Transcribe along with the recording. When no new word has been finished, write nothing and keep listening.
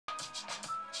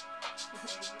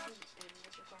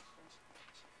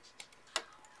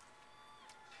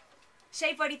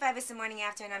Shea 45 is the morning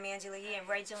after, and I'm Angela Yee, and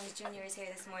Roy Jones Jr. is here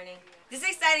this morning. This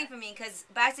is exciting for me because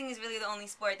boxing is really the only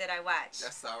sport that I watch.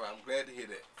 That's all right. I'm glad to hear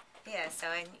that. Yeah, so,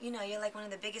 and you know, you're like one of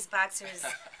the biggest boxers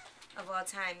of all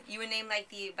time. You were named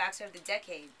like the boxer of the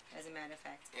decade, as a matter of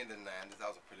fact. In the 90s, I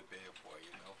was a pretty bad boy,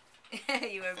 you know.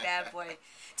 You were a bad boy.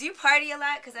 Do you party a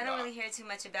lot? Because I don't No. really hear too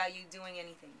much about you doing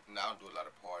anything. No, I don't do a lot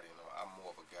of partying. You know. I'm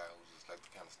more of a guy who just like to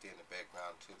kind of stay in the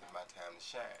background until it's my time to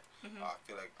shine. I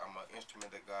feel like I'm an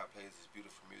instrument that God plays this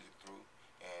beautiful music through,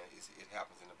 and it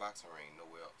happens in the boxing ring,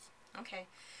 nowhere else. Okay.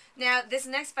 Now, this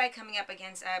next fight coming up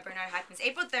against Bernard Hopkins,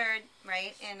 April 3rd,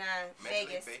 right, in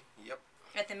Vegas. Bay. Yep.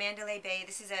 At the Mandalay Bay.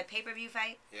 This is a pay-per-view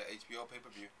fight? Yeah, HBO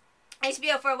pay-per-view.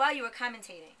 HBO, for a while you were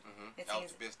commentating. That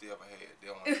was the best they ever had.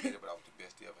 They don't want to admit it, but I was the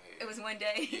best they ever had. It was one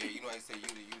day. Yeah, you know how they say you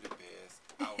the best.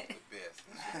 I was the best.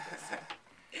 It's just that simple.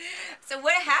 So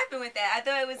what happened with that? I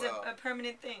thought it was a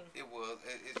permanent thing. It was.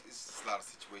 It's just a lot of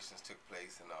situations took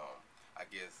place, and I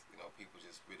guess people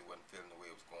just really wasn't feeling the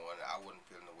way it was going. I wasn't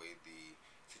feeling the way the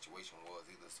situation was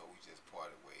either, so we just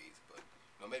parted ways. But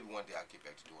maybe one day I'll get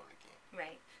back to doing it again.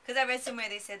 Right. Because I read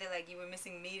somewhere they said that like you were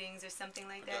missing meetings or something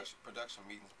like production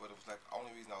meetings, but it was like the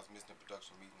only reason I was missing the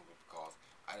production meeting was because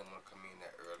I didn't want to come in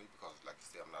that early because, like you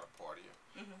said, I'm not a partier.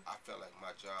 I felt like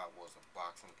my job was a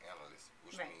boxing analyst,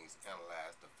 which means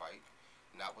analyze the fight,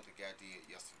 not what the guy did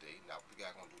yesterday, not what the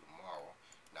guy gonna do tomorrow,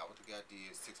 not what the guy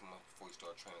did 6 months before he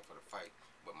started training for the fight.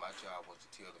 But my job was to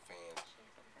tell the fans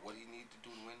what he needed to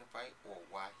do to win the fight or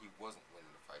why he wasn't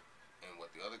winning the fight, and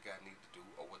what the other guy needed to do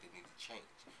or what they needed to change.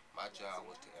 My job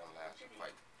was to analyze the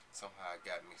fight. Somehow I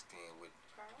got mixed in with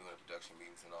doing production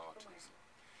meetings and all too. So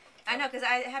I know, because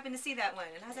I happened to see that one,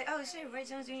 and I was like, oh shit, Roy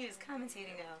Jones Jr. is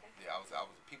commentating now. Yeah, I was.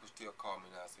 People still call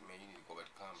me now and say, man, you need to go back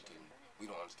to commentating. We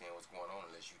don't understand what's going on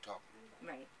unless you talk.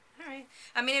 Right. All right.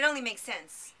 I mean, it only makes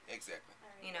sense. Exactly.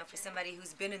 You know, for somebody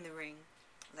who's been in the ring,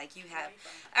 like you have.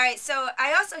 All right. So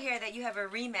I also hear that you have a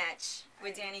rematch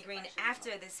with Danny Green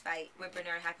after this fight with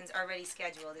Bernard Hopkins already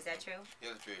scheduled. Is that true?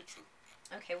 Yeah, that's very true.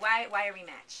 Okay. Why a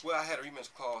rematch? Well, I had a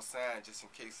rematch clause signed just in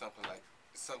case something like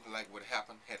what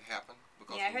happened had happened.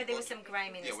 Because yeah, I heard there was some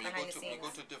griminess behind the scenes. When you go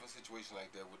to a different situation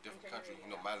like that with different countries,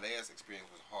 my last experience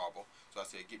was horrible. So I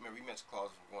said, get me a rematch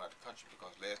clause from going out the country, because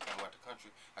last time I went out the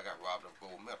country, I got robbed of a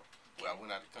gold medal. Well, I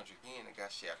went out the country again and got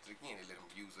shafted again. They let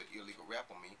him use an illegal rap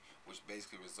on me, which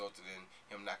basically resulted in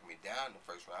him knocking me down in the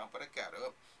first round. But I got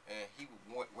up, and he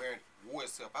wore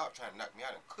himself out trying to knock me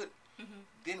out and couldn't.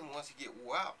 Then once he get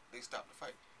wore out, they stopped the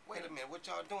fight. Wait a minute, what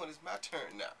y'all doing? It's my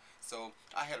turn now. So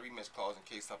I had a rematch clause in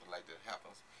case something like that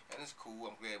happens. And it's cool.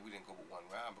 I'm glad we didn't go with one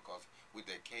round, because with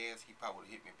that cast, he probably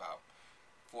would have hit me about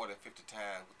 40 or 50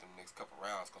 times with the next couple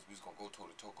rounds, because we was going to go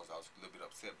toe-to-toe, because I was a little bit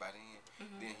upset by then.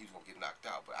 Then he was going to get knocked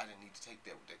out. But I didn't need to take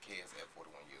that with that cast at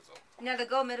 41 years old. Now, the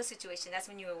gold medal situation, that's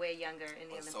when you were way younger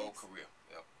in the Olympics. Sole career,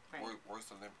 yep. Right.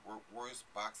 Worst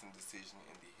boxing decision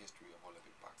in the history of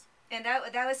Olympic boxing. And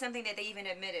that was something that they even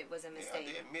admitted was a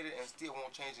mistake. Yeah, they admitted and still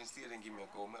won't change and still didn't give me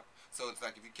a gold medal. So it's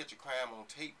like if you catch a crime on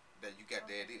tape that you got,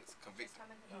 there it is, convicted.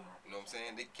 You know what I'm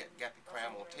saying? They got the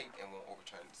crime on tape and won't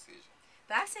overturn the decision.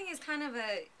 Boxing is kind of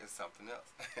It's something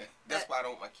else. That's why I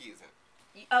don't want my kids in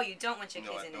it. Oh, you don't want your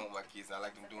kids in it? I don't want my kids in it. I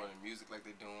like them doing the music like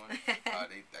they're doing.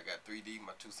 I got 3D,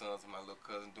 my two sons and my little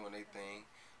cousin doing their thing.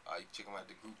 You can check them out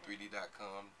at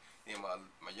thegroup3d.com. Then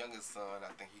my youngest son,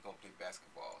 I think he's gonna play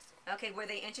basketball. So. Okay, were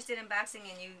they interested in boxing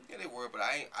and you? Yeah, they were, but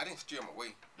I didn't steer them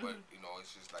away. But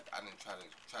it's just like I didn't try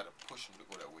to push them to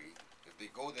go that way. If they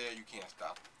go there, you can't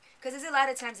stop them. Because there's a lot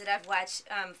of times that I've watched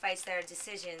fights that are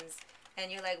decisions,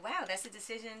 and you're like, wow, that's a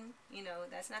decision.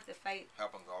 That's not the fight.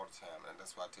 Happens all the time, and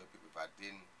that's why I tell people, if I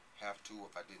didn't have to,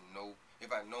 if I didn't know, if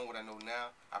I know what I know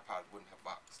now, I probably wouldn't have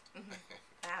boxed.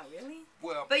 Wow, really?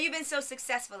 Well, but you've been so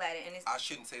successful at it, and I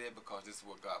shouldn't say that, because this is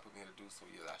what God put me here to do. So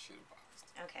yeah, I should have boxed.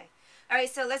 Okay, all right.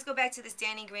 So let's go back to this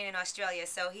Danny Green in Australia.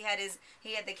 So he had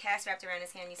the cast wrapped around his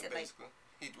hand. You said basically,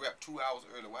 he wrapped 2 hours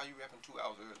early. Why are you wrapping 2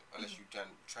 hours early unless you're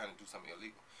trying to do something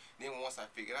illegal? Then once I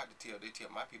figured out they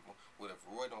tell my people, well, if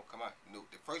Roy don't come out, no.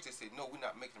 At first they said, no, we're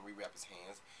not making him rewrap his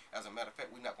hands. As a matter of fact,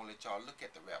 we're not going to let y'all look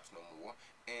at the wraps no more.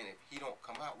 And if he don't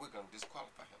come out, we're going to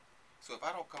disqualify him. So if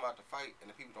I don't come out to fight and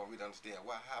the people don't really understand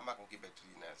why, how am I going to get back to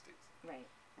the United States? Right.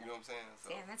 You know what I'm saying? So,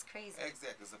 damn, that's crazy.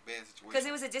 Exactly. It's a bad situation. Because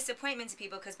it was a disappointment to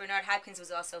people, because Bernard Hopkins was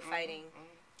also fighting,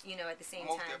 at the same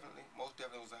time. Most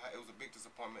definitely. It was a big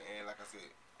disappointment. And like I said,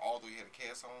 although he had a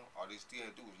cast on, all they still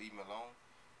had to do was leave him alone.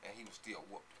 And he was still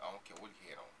whooped. I don't care what he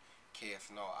had on.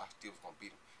 Cast and all, I still was going to beat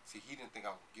him. See, he didn't think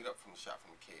I was going to get up from the shot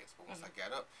from the cast. But once I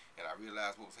got up and I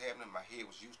realized what was happening, my head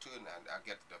was used to it, and I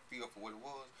got the feel for what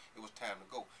it was time to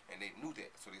go. And they knew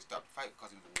that, so they stopped the fight because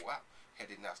he was wore out.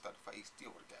 Had they not stopped the fight, he still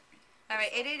would have got beat. All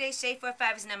right,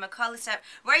 888-SHADE45 is the number. Call us up.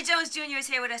 Roy Jones Jr. is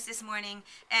here with us this morning,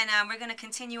 and we're going to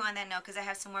continue on that note because I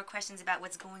have some more questions about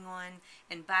what's going on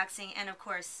in boxing and, of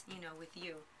course, you know, with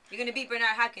you. You're going to beat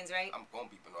Bernard Hopkins, right? I'm going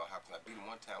to beat Bernard Hopkins. I beat him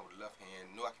one time with the left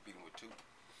hand. Know I can beat him with two.